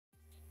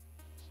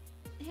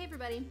Hey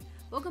everybody,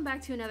 welcome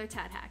back to another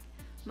TADHack.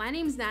 My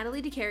name is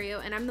Natalie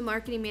DiCario and I'm the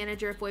Marketing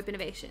Manager of VoIP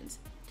Innovations.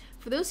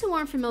 For those who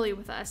aren't familiar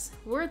with us,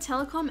 we're a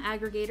telecom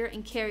aggregator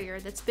and carrier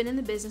that's been in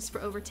the business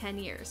for over 10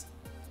 years.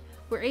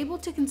 We're able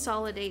to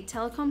consolidate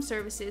telecom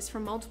services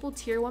from multiple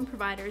Tier 1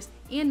 providers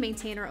and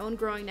maintain our own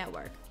growing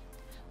network.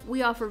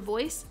 We offer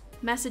voice,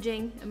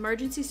 messaging,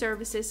 emergency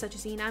services such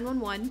as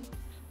E911,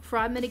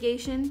 fraud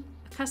mitigation,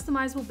 a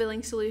customizable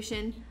billing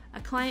solution,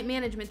 a client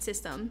management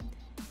system,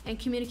 and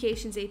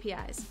communications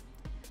APIs.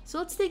 So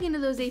let's dig into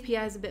those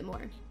APIs a bit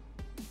more.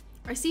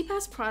 Our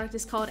CPaaS product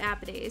is called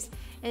App-A-Days,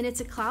 and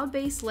it's a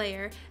cloud-based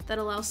layer that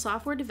allows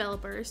software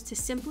developers to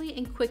simply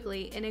and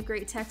quickly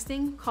integrate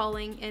texting,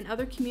 calling, and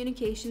other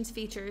communications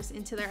features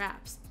into their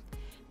apps.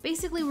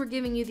 Basically, we're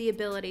giving you the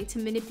ability to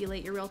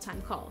manipulate your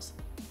real-time calls.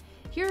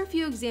 Here are a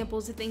few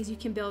examples of things you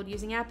can build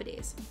using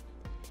App-A-Days.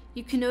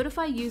 You can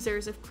notify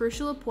users of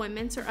crucial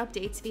appointments or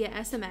updates via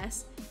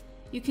SMS.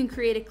 You can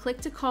create a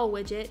click-to-call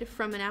widget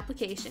from an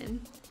application.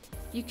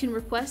 You can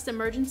request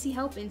emergency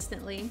help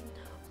instantly,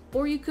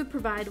 or you could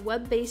provide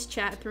web-based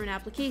chat through an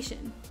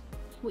application.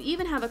 We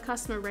even have a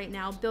customer right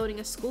now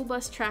building a school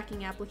bus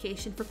tracking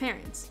application for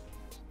parents.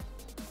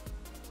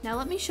 Now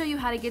let me show you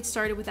how to get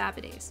started with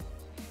App-A-Days.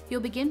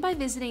 You'll begin by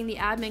visiting the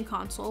admin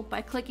console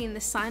by clicking the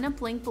sign up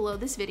link below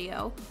this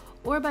video,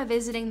 or by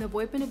visiting the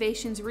VoIP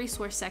Innovations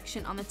resource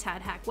section on the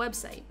TADHack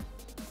website.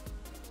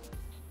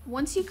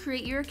 Once you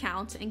create your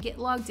account and get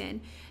logged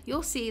in,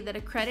 you'll see that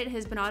a credit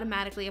has been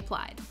automatically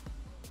applied.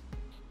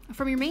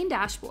 From your main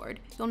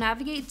dashboard, you'll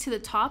navigate to the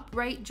top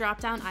right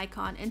drop-down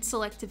icon and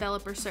select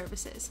Developer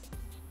Services.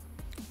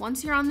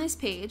 Once you're on this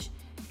page,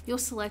 you'll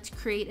select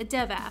Create a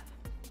Dev App.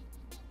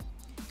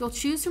 You'll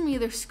choose from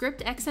either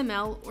script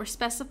XML or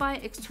specify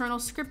external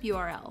script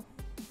URL.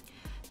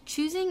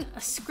 Choosing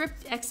a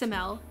script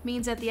XML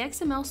means that the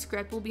XML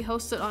script will be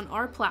hosted on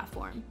our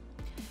platform.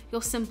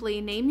 You'll simply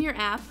name your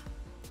app,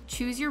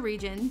 choose your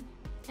region,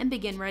 and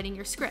begin writing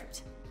your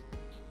script.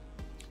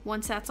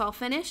 Once that's all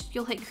finished,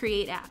 you'll hit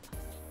Create App.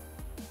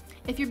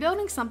 If you're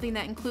building something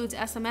that includes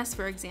SMS,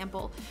 for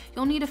example,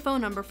 you'll need a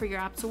phone number for your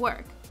app to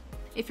work.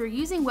 If you're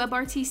using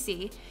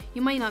WebRTC,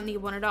 you might not need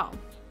one at all.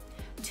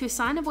 To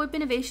assign a VoIP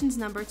Innovations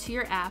number to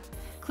your app,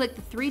 click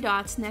the three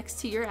dots next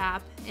to your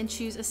app and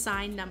choose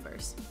Assign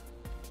Numbers.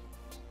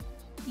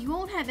 You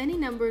won't have any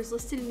numbers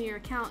listed in your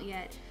account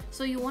yet,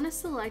 so you'll want to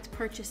select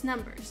Purchase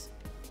Numbers.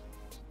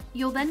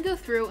 You'll then go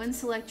through and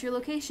select your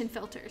location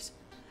filters.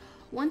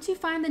 Once you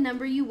find the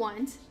number you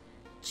want,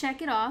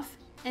 check it off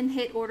and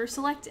hit Order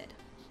Selected.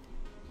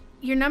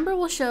 Your number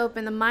will show up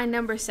in the My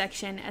Number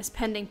section as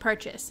pending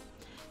purchase.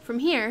 From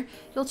here,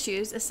 you'll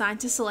choose Assign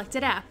to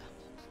Selected App.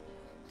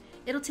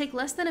 It'll take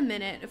less than a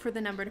minute for the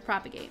number to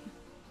propagate.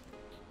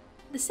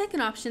 The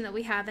second option that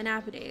we have in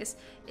App-A-Days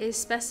is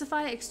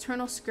Specify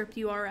External Script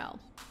URL.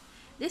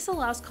 This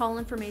allows call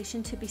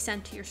information to be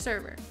sent to your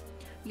server.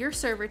 Your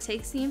server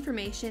takes the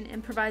information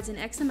and provides an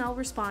XML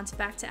response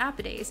back to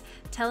App-A-Days,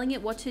 telling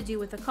it what to do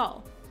with the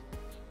call.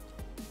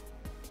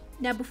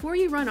 Now before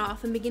you run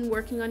off and begin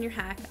working on your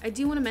hack, I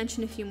do want to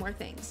mention a few more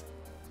things.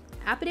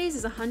 App-A-Days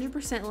is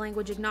 100%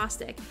 language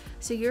agnostic,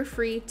 so you're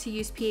free to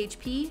use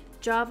PHP,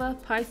 Java,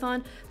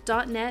 Python,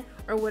 .NET,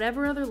 or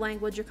whatever other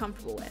language you're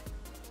comfortable with.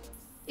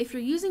 If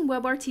you're using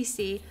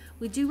WebRTC,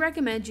 we do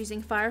recommend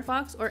using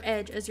Firefox or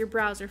Edge as your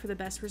browser for the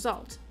best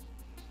result.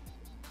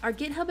 Our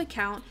GitHub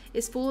account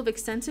is full of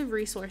extensive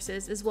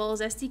resources as well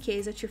as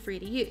SDKs that you're free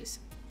to use.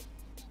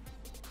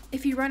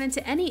 If you run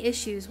into any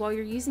issues while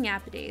you're using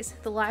App-A-Days,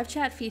 the live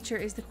chat feature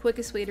is the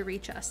quickest way to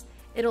reach us.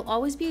 It'll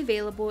always be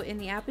available in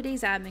the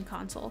App-A-Days admin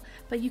console,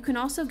 but you can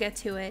also get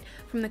to it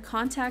from the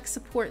contact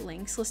support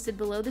links listed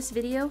below this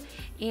video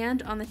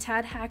and on the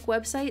TADHack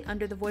website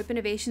under the VoIP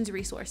Innovations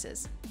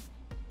resources.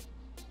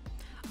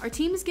 Our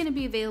team is going to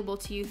be available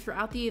to you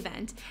throughout the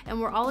event, and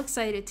we're all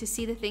excited to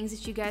see the things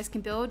that you guys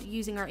can build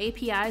using our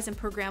APIs and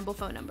programmable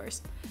phone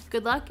numbers.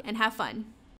 Good luck and have fun!